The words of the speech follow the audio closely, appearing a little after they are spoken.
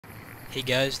Hey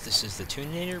guys, this is the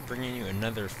Tuninator bringing you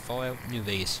another Fallout New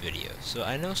Vegas video. So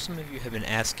I know some of you have been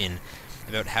asking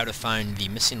about how to find the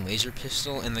missing laser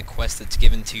pistol in the quest that's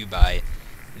given to you by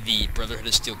the Brotherhood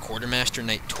of Steel Quartermaster,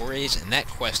 Knight Torres, and that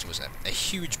quest was a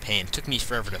huge pain. It took me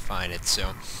forever to find it,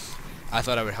 so I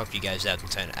thought I would help you guys out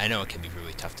since I know it can be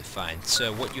really tough to find.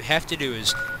 So what you have to do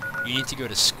is you need to go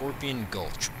to Scorpion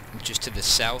Gulch, which is to the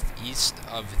southeast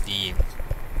of the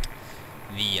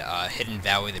hidden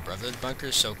valley, the Brotherhood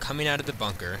bunker. So coming out of the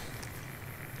bunker,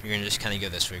 you're going to just kind of go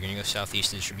this way. You're going to go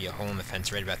southeast. There should be a hole in the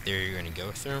fence right about there you're going to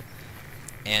go through.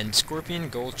 And Scorpion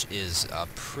Gulch is a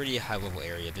pretty high-level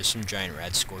area. There's some giant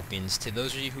rad scorpions. To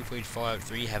those of you who played Fallout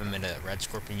 3, haven't met a rad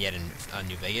scorpion yet in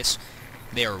New Vegas,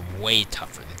 they are way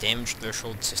tougher. The damage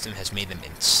threshold system has made them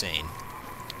insane.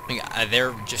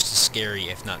 They're just as scary,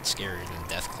 if not scarier, than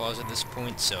Deathclaws at this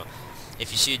point, so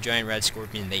if you see a giant rad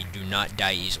scorpion, they do not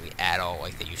die easily at all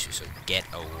like they used to, so get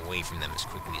away from them as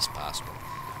quickly as possible.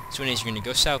 So anyways, you're going to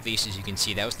go southeast. As you can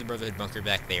see, that was the Brotherhood bunker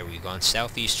back there. We've gone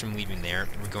southeast from leaving there.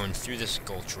 We're going through this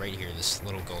gulch right here, this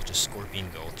little gulch, a Scorpion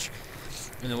Gulch.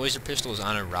 And the laser pistol is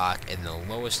on a rock in the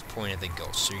lowest point of the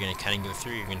gulch. So you're going to kind of go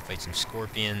through, you're going to fight some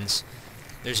scorpions.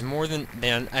 There's more than,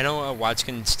 I know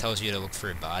Watkins tells you to look for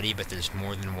a body, but there's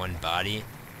more than one body.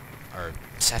 Or,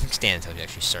 I think Stan tells you,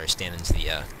 actually, sorry, Stan's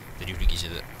the dude who gives you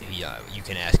you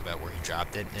can ask about where he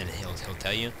dropped it, and he'll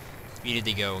tell you. You need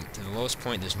to go to the lowest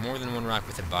point. There's more than one rock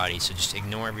with a body, so just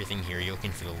ignore everything here. You're looking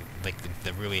for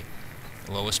the really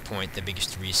lowest point, the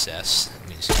biggest recess. Let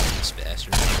me just get this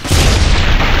faster. Yeah,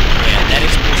 that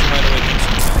explosion, by the way, gives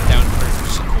you knockdown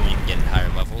perks, so cool. You can get in higher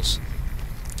levels.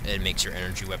 It makes your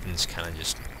energy weapons kind of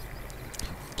just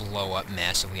blow up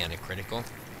massively on a critical.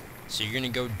 So you're gonna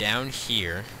go down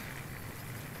here.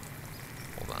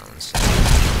 Hold on one second.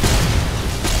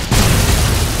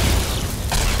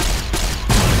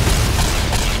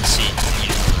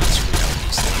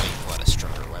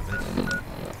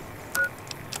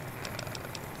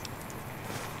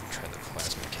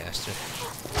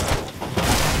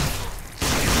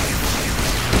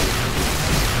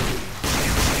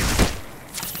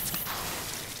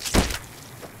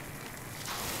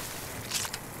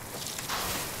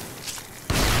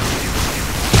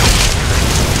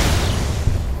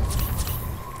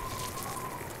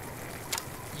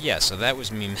 Yeah, so that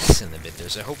was me missing a bit there.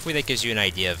 So hopefully that gives you an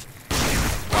idea of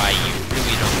why you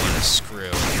really don't want to screw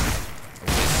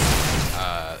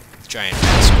with giant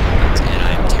rad scorpions. And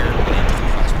I'm terribly into the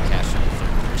plasma capture in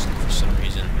third person for some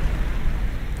reason.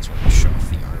 Just want to show off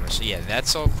the armor. So yeah,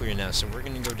 that's all clear now. So we're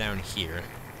going to go down here.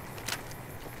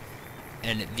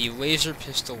 And the laser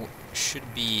pistol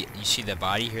should be, you see the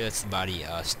body here? That's the body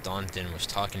Staunton was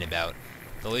talking about.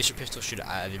 The laser pistol should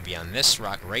either be on this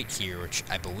rock right here, which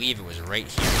I believe it was right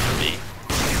here for me,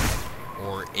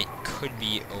 or it could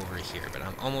be over here, but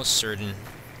I'm almost certain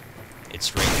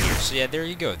it's right here. So yeah, there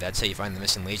you go. That's how you find the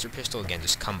missing laser pistol. Again,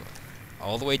 just come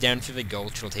all the way down through the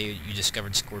gulch. It'll tell you you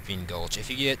discovered Scorpion Gulch. If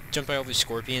you get jumped by all these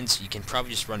scorpions, you can probably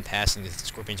just run past them because the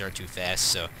scorpions aren't too fast,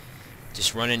 so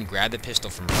just run in, grab the pistol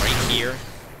from right here,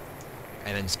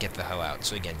 and then just get the hell out.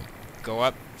 So again, go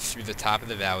up through the top of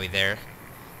the valley there.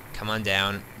 Come on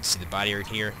down, see the body right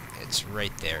here, it's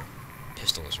right there.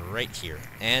 Pistol is right here.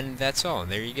 And that's all,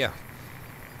 there you go.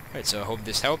 Alright, so I hope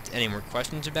this helped. Any more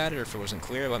questions about it, or if it wasn't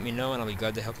clear, let me know and I'll be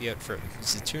glad to help you out further.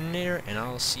 This is the Tuninator, and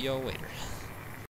I'll see y'all later.